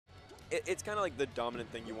it's kind of like the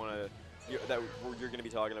dominant thing you want to that you're going to be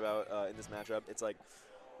talking about in this matchup. It's like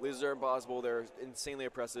lasers are impossible. They're insanely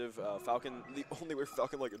oppressive. Falcon, the only way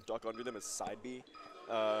Falcon like duck under them is side B.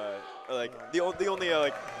 Like the only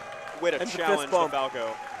like way to And challenge the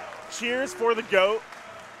Falco. Cheers for the GOAT.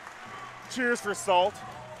 Cheers for Salt.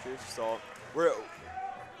 Cheers for Salt. We're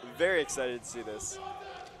very excited to see this.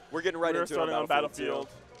 We're getting right into it on Battlefield.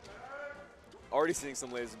 Already seeing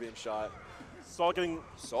some lasers being shot. Salt getting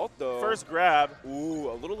Salt though. First grab. Ooh,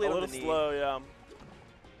 a little late on the knee. Slow,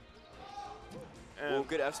 yeah. Ooh,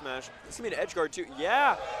 good F smash. This can be an edge guard too.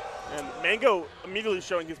 Yeah. And Mang0 immediately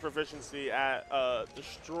showing his proficiency at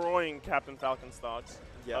destroying Captain Falcon stocks.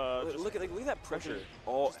 Yeah. Look at that pressure.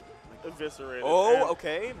 All eviscerated. Oh,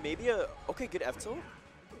 okay. Maybe okay. Good F tilt.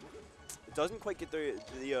 It doesn't quite get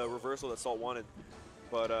the reversal that Salt wanted,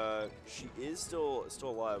 but she is still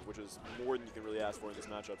alive, which is more than you can really ask for in this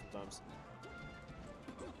matchup sometimes.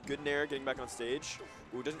 Good Nair getting back on stage.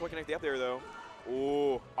 Ooh, doesn't quite connect the up there though.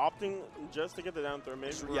 Ooh. Opting just to get the down throw.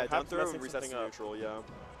 Maybe yeah, down throw resets to neutral, yeah.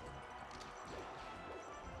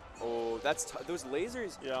 Oh, that's those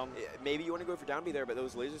lasers. Yeah. Maybe you want to go for down B there, but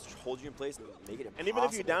those lasers hold you in place and make it impossible. And even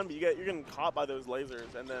if you down B, you're getting caught by those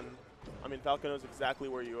lasers, and then, I mean, Falcon knows exactly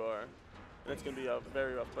where you are, and it's gonna be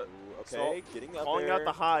very rough. But okay, getting up calling there. out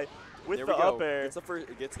the high with the up air.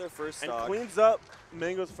 Gets their first stock. And cleans up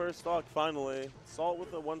Mang0's first stock finally. Salt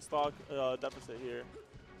with a 1 stock deficit here.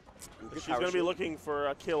 She's going to be looking for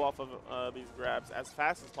a kill off of these grabs as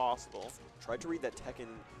fast as possible. Tried to read that Tekken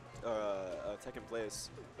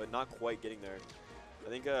place, but not quite getting there.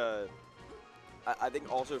 I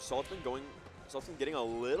think also Salt's been getting a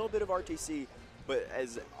little bit of RTC, but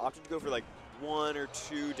has opted to go for like 1 or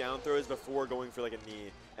 2 down throws before going for like a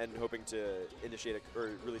knee and hoping to initiate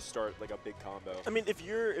or really start like a big combo. I mean, if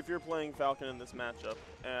you're playing Falcon in this matchup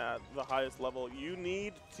at the highest level, you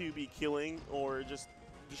need to be killing or just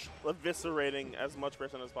eviscerating as much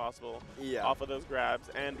percent as possible off of those grabs.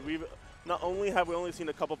 And not only have we only seen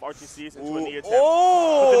a couple of RTCs into a knee attempt,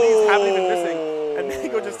 but the knees haven't even missing.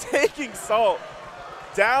 And Mang0 just taking Salt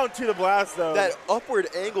down to the blast zone. That upward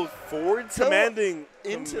angled forward commanding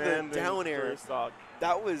into the down air.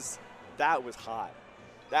 That was hot.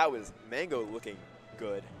 That was Mang0 looking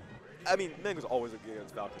good. I mean, Mang0's always looking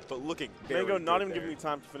against Falcon, but looking very Mang0 not good even there. giving me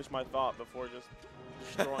time to finish my thought before just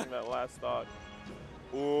destroying that last stock.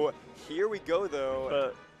 Ooh, here we go though.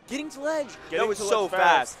 But getting to ledge. That was so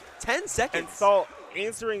fast. 10 seconds. And Salt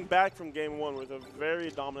answering back from game 1 with a very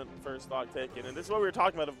dominant first stock taken. And this is what we were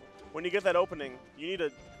talking about. When you get that opening, you need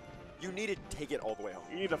to take it all the way home.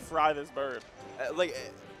 You need to fry this bird.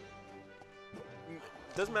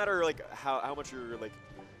 Doesn't matter like how much you're like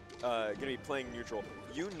gonna be playing neutral.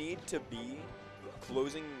 You need to be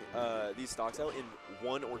closing these stocks out in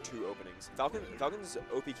 1 or 2 openings. Falcon's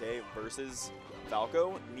OPK versus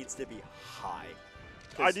Falco needs to be high.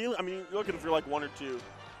 Ideally, I mean, you're looking for like 1 or 2.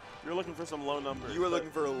 You're looking for some low numbers. You were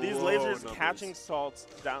looking for these low lasers numbers. Catching Salt's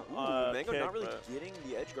down. Mang0 not really getting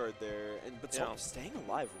the edge guard there, but Salt staying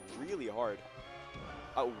alive really hard.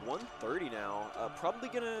 130 now. Probably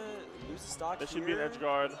gonna lose the stock. That should be an edge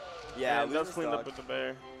guard. Yeah, and that's cleaned up with the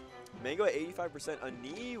bear. Mang0 at 85%. A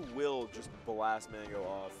knee will just blast Mang0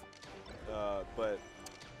 off. But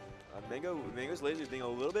Mang0's lasers being a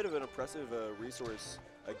little bit of an oppressive resource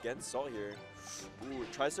against Salt here. Ooh,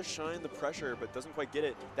 tries to shine the pressure, but doesn't quite get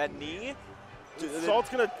it. That knee. Salt's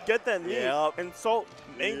gonna get that knee, and Salt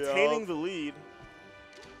maintaining the lead.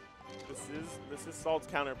 This is Salt's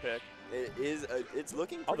counter pick. It is. It's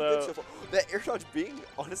looking pretty good so far. That air dodge being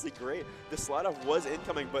honestly great. The slide off was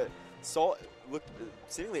incoming, but Salt looked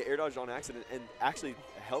seemingly air dodged on accident and actually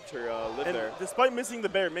helped her live there. Despite missing the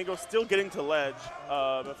bear, Mang0 still getting to ledge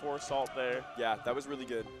before Salt there. Yeah, that was really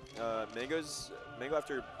good. Mang0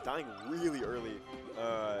 after dying really early,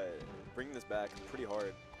 bringing this back pretty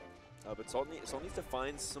hard. But Salt needs to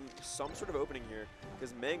find some sort of opening here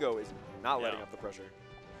because Mang0 is not letting up the pressure.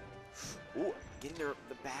 Ooh, getting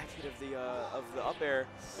the back hit of the up air.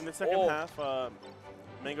 In the second half,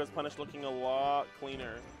 Mang0's punish looking a lot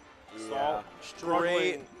cleaner. Salt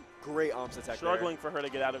struggling. Great arms attack. Struggling for her to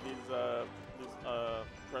get out of these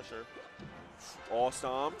pressure. All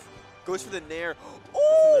stomp. Goes for the nair.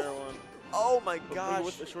 Oh! Oh my gosh.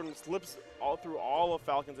 With the short and slips all through all of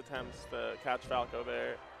Falcon's attempts to catch Falco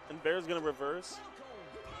there. And Bear's going to reverse.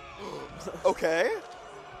 Okay.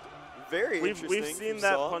 Very interesting. We've seen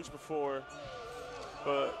that punch before,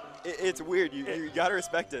 but it's weird. You gotta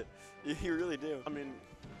respect it. You really do. I mean,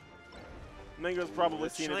 Mang0's probably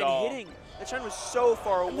seen it all. That shine was so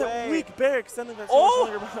far away. That weak Bear extending that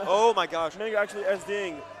oh my gosh. Mang0 actually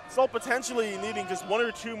SDing. Salt potentially needing just 1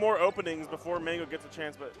 or 2 more openings before Mang0 gets a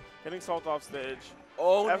chance, but getting Salt off stage.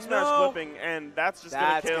 Oh, F smash flipping, and that's just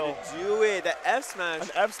going to kill. That's going to do it. That F smash. An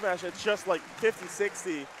F smash at just like 50,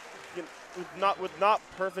 60. With not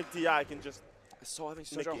perfect DI, can just So having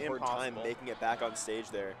such a hard time making it back on stage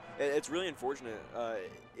there. It's really unfortunate.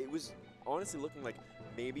 It was honestly looking like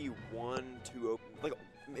maybe 1, 2 open, like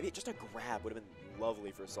maybe just a grab would have been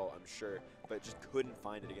lovely for Salt, I'm sure, but just couldn't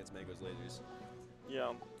find it against Mang0's lasers.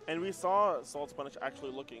 Yeah, and we saw Salt's punish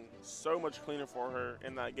actually looking so much cleaner for her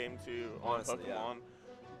in that game too on Pokemon, yeah.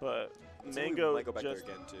 But So Mang0 might go back just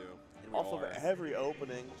there again too. off of every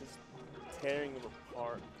opening, just tearing them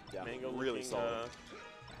apart. Yeah, Mang0 really looking, solid.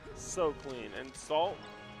 So clean. And Salt,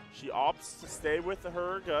 she opts to stay with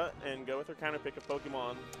her gut and go with her counter pick of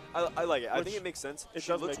Pokemon. I like it. I think it makes sense.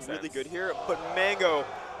 She looks really good here, but Mang0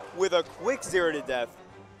 with a quick 0 to death.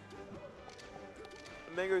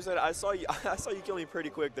 Mang0 said, I saw you kill me pretty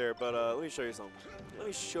quick there, but let me show you something. Let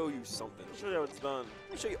me show you something. I'll show you how it's done.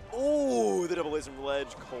 Let me show you. Oh, the double laser from ledge,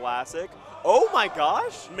 classic. Oh my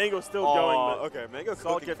gosh. Mang0 still going. But okay, Mang0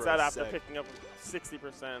 Salt gets that after sec. picking up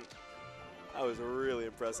 60%. That was really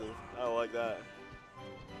impressive. I like that.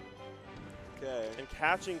 Okay. And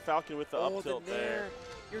catching Falcon with the up tilt there.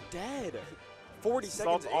 You're dead. 40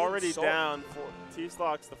 Salt's seconds. already down.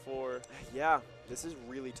 T-Slocks the 4. Yeah, this is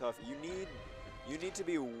really tough. You need to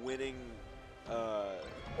be winning.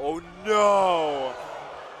 Oh no!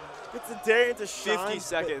 It's a dare to shine. 50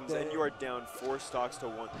 seconds and you are down 4 stocks to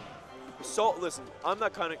 1. Salt, listen, I'm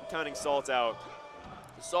not counting Salt out.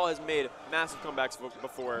 Salt has made massive comebacks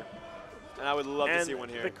before, and I would love to see one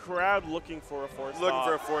here. The crowd looking for a 4-stock. Looking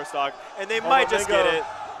for a 4-stock, and they might just get it.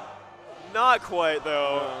 Not quite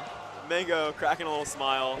though. Mang0 cracking a little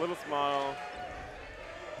smile. Little smile.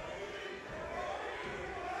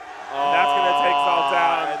 And that's going to take Salt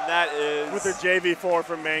down. And that is with her JV4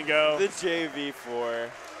 from Mang0. The JV4.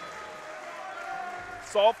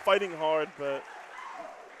 Salt fighting hard, but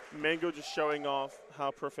Mang0 just showing off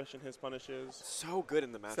how proficient his punish is. So good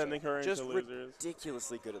in the matchup. Sending her just into losers.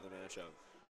 Ridiculously good at the matchup.